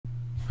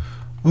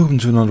Welcome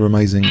to another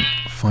amazing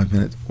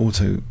 5-minute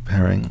auto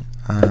pairing.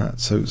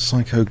 So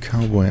Psycho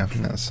Cowboy, I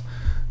think that's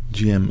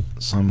GM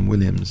Simon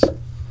Williams.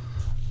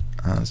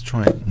 Let's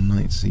try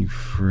knight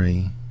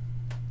c3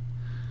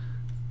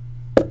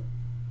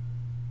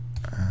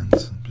 and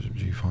bishop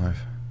g5.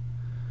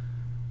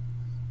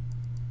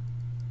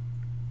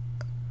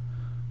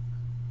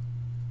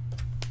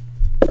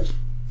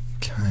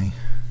 Okay, can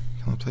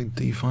I play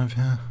d5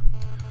 here?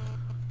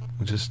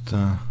 We'll just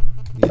yeah,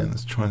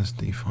 let's try this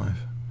d5.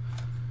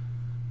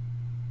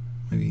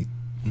 Maybe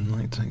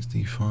knight takes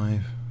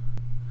d5.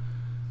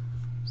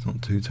 It's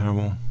not too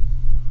terrible.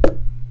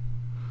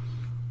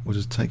 We're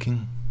just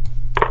taking,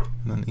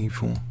 and then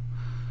e4.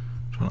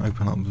 Trying to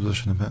open up the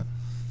position a bit.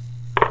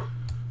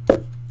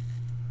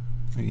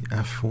 Maybe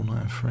f4,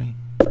 knight f3.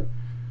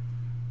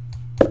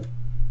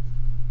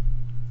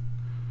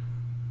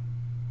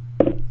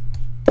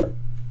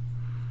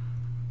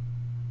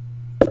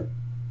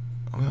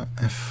 What about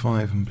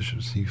f5 and bishop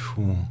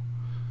c4?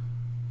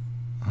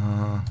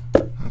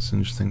 That's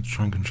interesting, to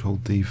try and control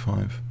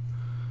d5.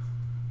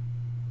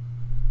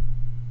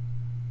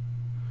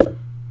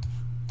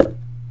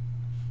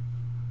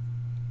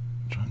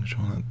 Trying to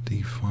control that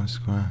d5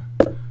 square.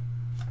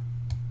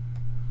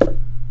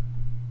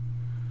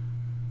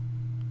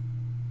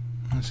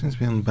 It seems to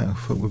be on the better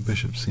foot with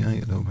bishop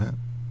c8 a little bit.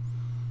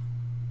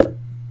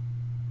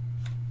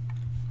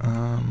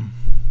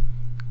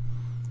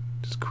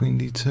 Just queen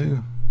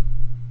d2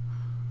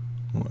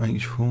 or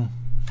h4.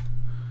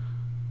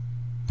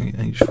 Maybe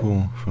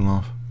h4 for a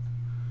laugh.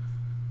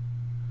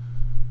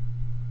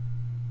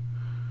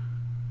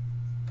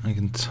 I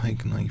can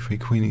take knight e3,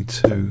 queen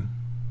e2.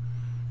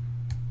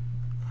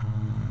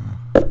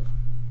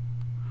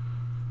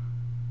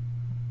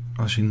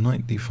 Actually,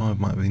 knight d5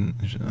 might have been.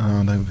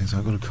 I don't think so.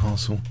 I've got a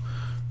castle.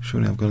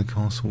 Surely I've got a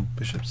castle.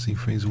 Bishop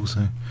c3 is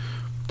also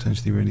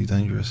potentially really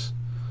dangerous.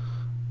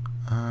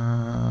 If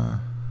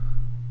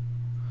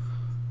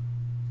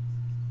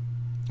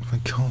I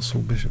castle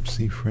bishop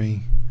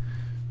c3,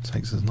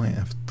 takes us knight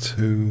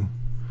f2,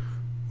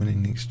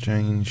 winning the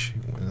exchange,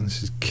 and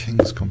this is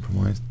king's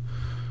compromised.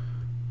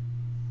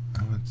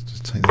 I'm going to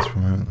just take this for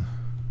a moment.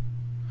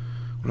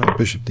 What about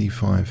bishop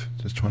d5?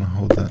 Just trying to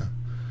hold that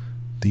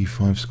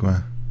d5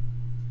 square.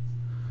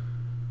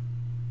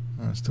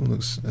 It still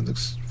looks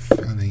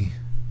fairly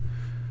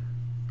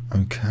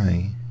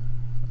okay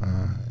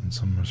in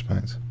some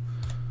respect.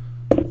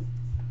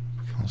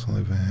 Castle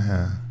over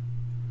here.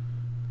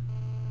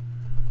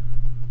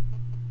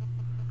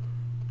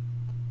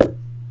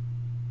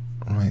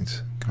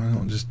 Right, can I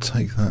not just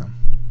take that?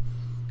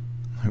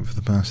 Hope for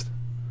the best.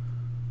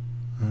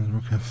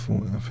 Rook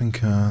f4. I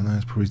think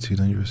that's probably too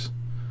dangerous.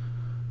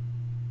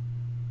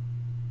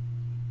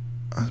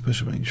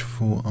 Bishop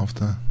h4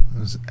 after.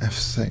 There's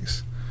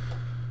f6.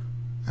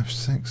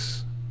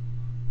 f6.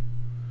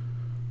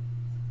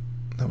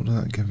 What does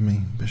that give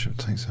me? Bishop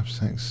takes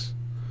f6.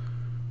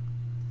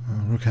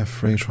 Rook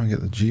f3. Try and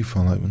get the g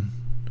file open.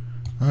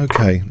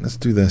 Okay, let's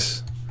do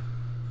this.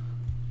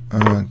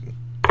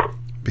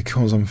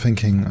 Because I'm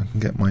thinking I can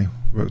get my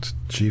rook to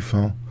g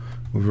file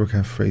with rook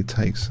f3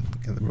 takes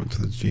and get the rook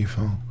to the g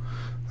file.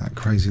 That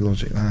crazy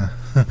logic there.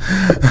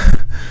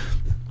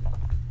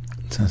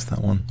 Test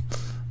that one.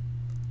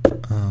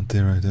 Oh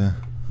dear, oh dear.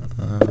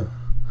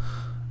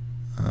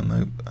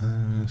 No,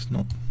 it's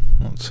not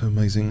too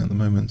amazing at the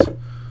moment.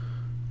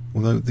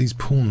 Although these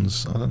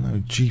pawns, I don't know,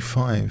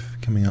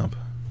 g5 coming up.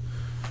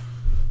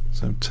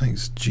 So it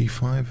takes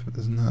g5.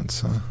 Isn't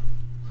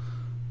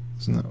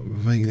that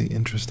vaguely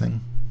interesting?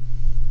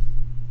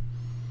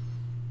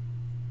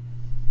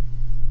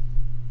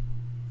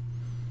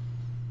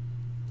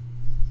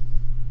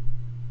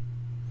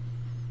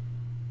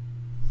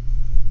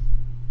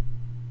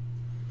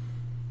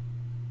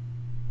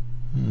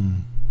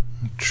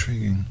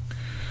 Intriguing.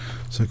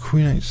 So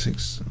queen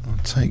h6, I'll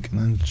take, and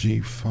then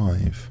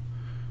g5.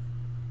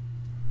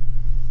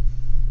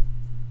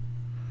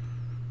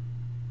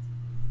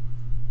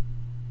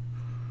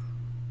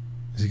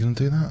 Is he going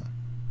to do that?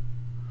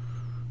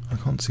 I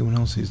can't see what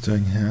else he's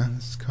doing here.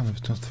 This kind of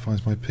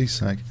justifies my piece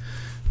sack.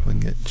 If I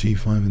can get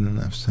g5 and then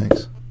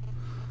f6.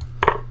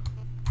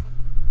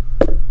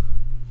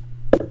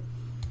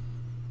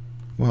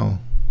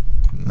 Well,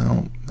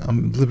 now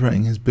I'm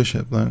liberating his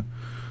bishop though.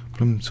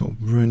 But I'm sort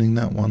of ruining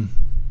that one.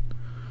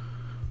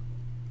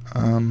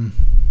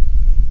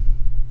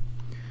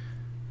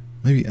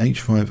 Maybe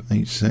h5,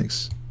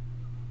 h6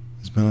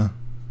 is better.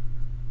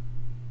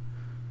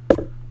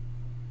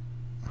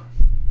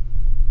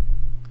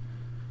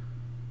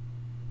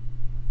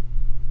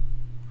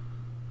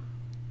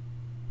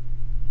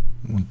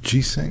 Well,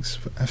 g6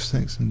 for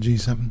f6 and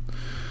g7.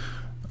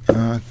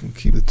 I can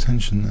keep the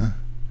tension there.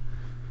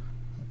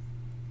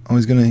 I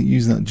was going to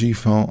use that g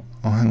file.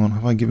 Oh, hang on.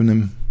 Have I given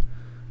him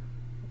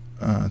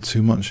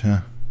too much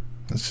here?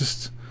 Let's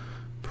just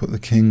put the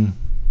king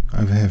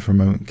over here for a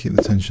moment, keep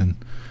the tension.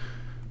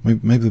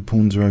 Maybe the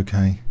pawns are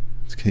okay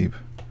to keep.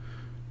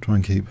 Try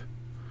and keep.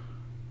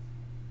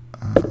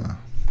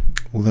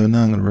 Although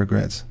now I'm going to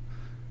regret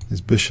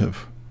his bishop.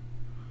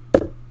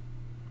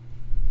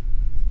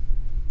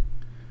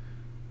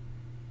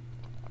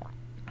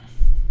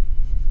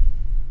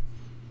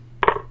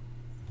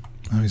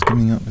 Oh, he's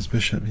giving up his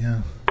bishop,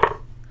 yeah.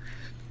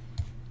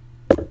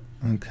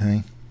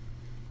 Okay.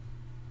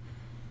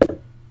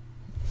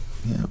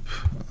 Yep.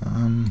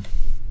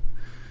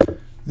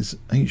 This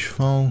H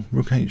file,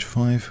 rook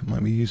H5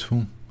 might be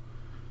useful.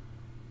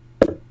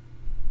 I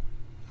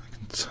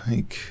can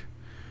take,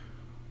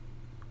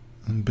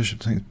 and bishop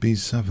takes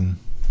B7.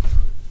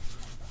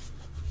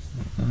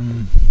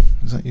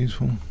 Is that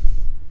useful?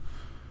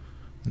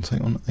 And take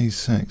on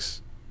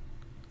A6.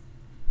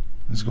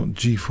 It's got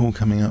G4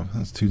 coming up.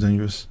 That's too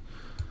dangerous.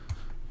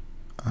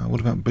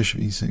 What about bishop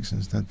E6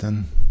 instead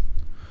then?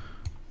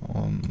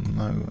 Oh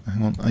no,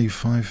 hang on,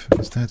 A5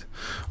 instead.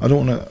 I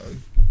don't want to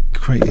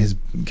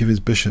give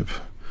his bishop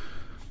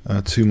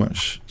too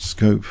much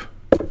scope.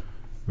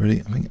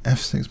 Really, I think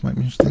F6 might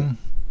be interesting.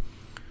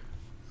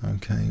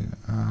 Okay,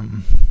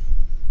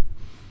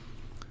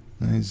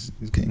 he's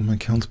getting my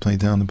counterplay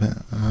down a bit.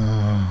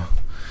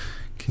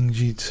 King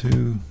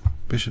G2,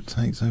 bishop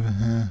takes over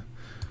here.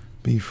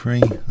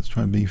 B3, let's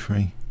try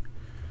B3.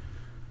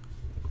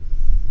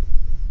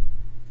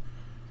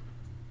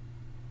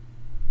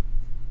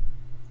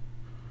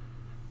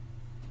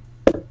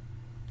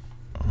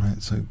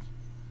 Alright, so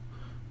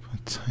if I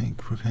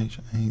take rook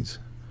H8,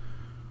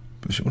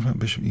 bishop, what about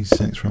bishop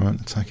E6 where I'm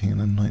attacking and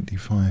then knight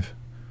D5?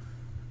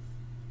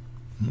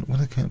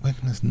 Where can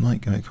this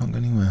knight go? It can't go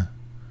anywhere.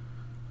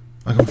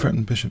 I can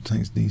threaten bishop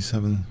takes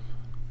D7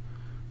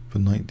 for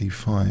knight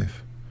D5.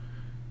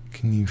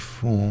 King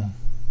E4.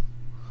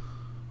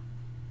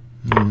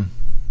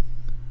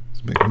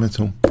 It's a bit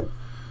committal.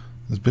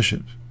 There's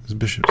bishop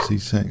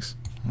C6.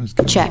 Oh, he's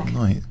giving up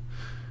knight.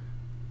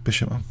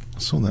 Bishop, I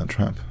saw that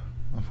trap.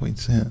 I thought you'd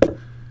see it.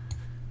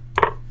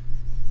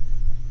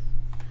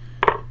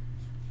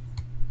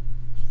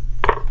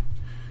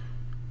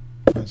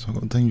 Right, so I've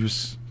got a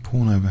dangerous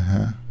pawn over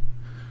here.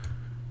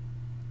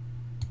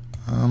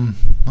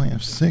 Knight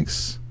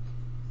F6.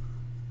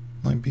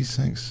 Knight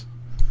B6.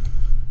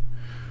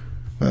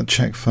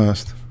 Check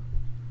first.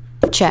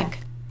 Check.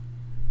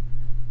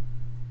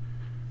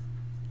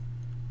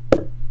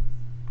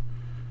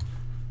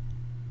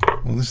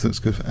 Well, this looks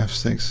good for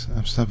F6,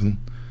 F7.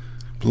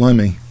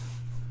 Blimey.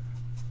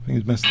 I think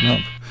he's messed it up.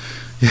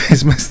 Yeah,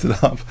 he's messed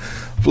it up.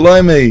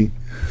 Blimey!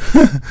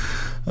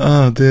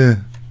 Oh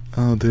dear.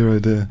 Oh dear, oh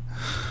dear.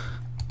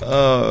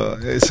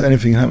 It's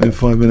anything happening in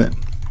 5 minutes.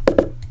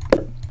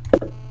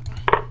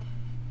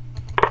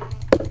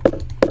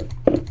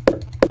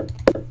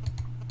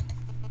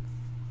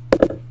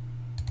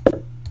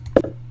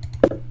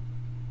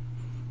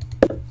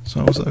 So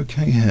I was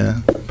okay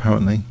here,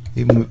 apparently,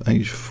 even with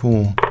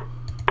H4.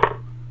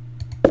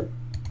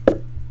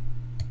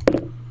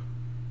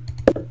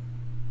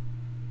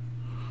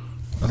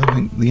 I don't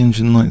think the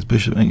engine likes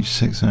bishop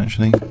H6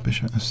 actually.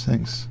 Bishop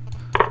F6,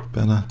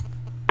 better.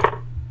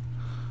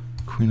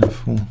 Queen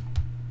F4.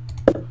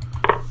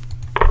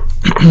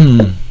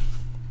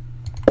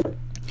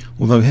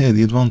 Although here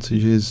the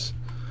advantage is,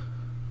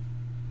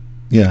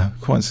 yeah,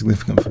 quite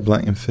significant for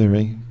black in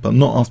theory, but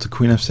not after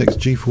Queen F6.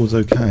 G4 is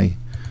okay.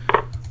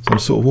 So I'm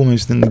sort of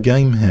almost in the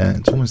game here.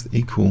 It's almost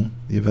equal,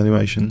 the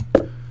evaluation.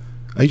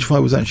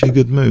 H5 was actually a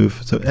good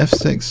move. So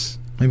F6,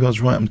 maybe I was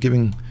right, I'm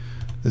giving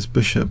this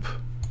bishop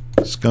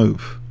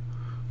scope.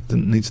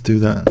 Didn't need to do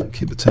that.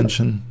 Keep the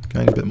tension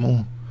going a bit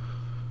more.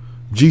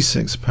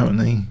 G6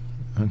 apparently,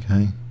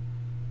 okay.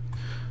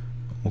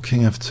 Or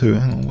King F2.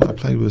 Hang on, what I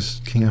played was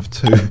King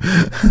F2.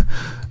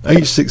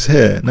 H6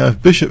 here. Now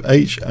if bishop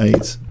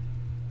H8,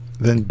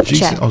 then G6.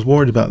 Check. I was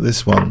worried about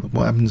this one.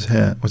 What happens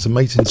here? Oh, it's a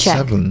mate in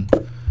 7.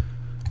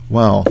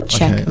 Wow.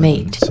 Checkmate. Okay,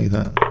 I didn't see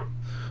that.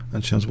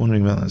 Actually, I was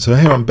wondering about that. So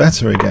here I'm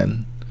better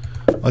again.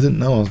 I didn't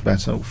know I was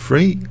better.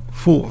 3,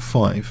 4,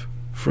 5.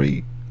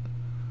 3,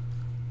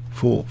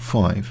 4,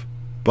 5.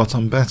 But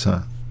I'm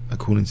better,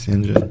 according to the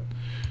engine.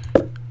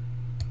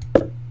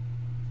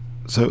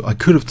 So I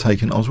could have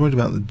taken, I was worried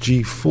about the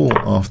G4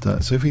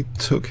 after. So if he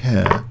took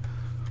here,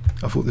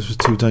 I thought this was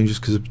too dangerous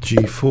because of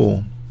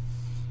G4.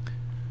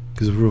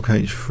 Because of rook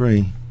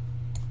H3.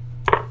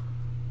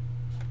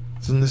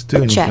 Doesn't this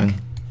do anything? Check.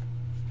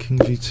 King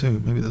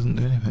G2, maybe it doesn't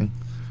do anything.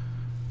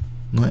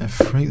 Knight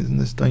F3, isn't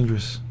this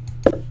dangerous?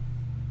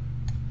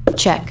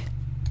 Check.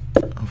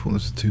 I thought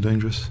this was too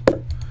dangerous.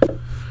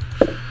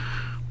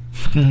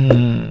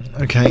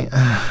 Okay,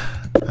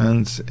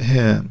 and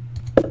here,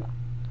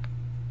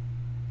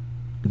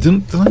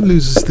 did I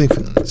lose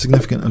a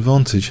significant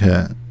advantage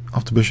here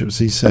after bishop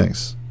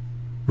C6?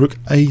 Rook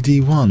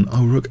AD1.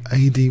 Oh, rook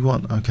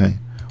AD1. Okay,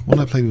 what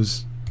I played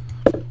was,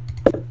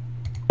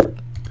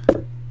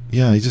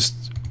 yeah, he just,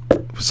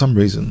 for some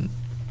reason,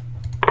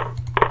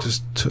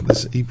 just took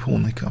this E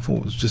pawn. I thought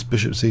it was just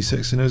bishop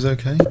C6 and it was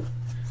okay.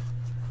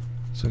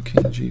 So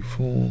King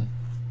G4.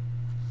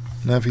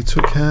 Now if he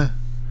took here,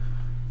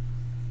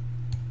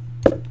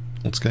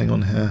 what's going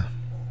on here?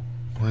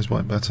 Why is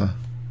white better?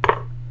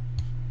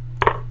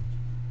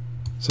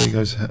 So he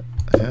goes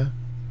here.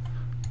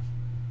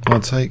 I'll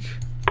take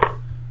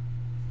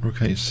rook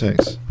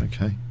H6.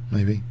 Okay,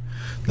 maybe.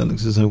 That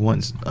looks as though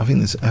white's, I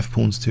think this F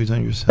pawn's too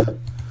dangerous here.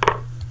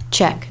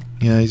 Check.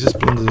 Yeah, he just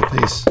blundered a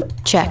piece.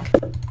 Check.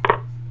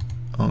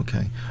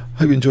 Okay,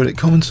 hope you enjoyed it.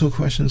 Comments or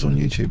questions on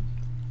YouTube?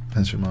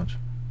 Thanks very much.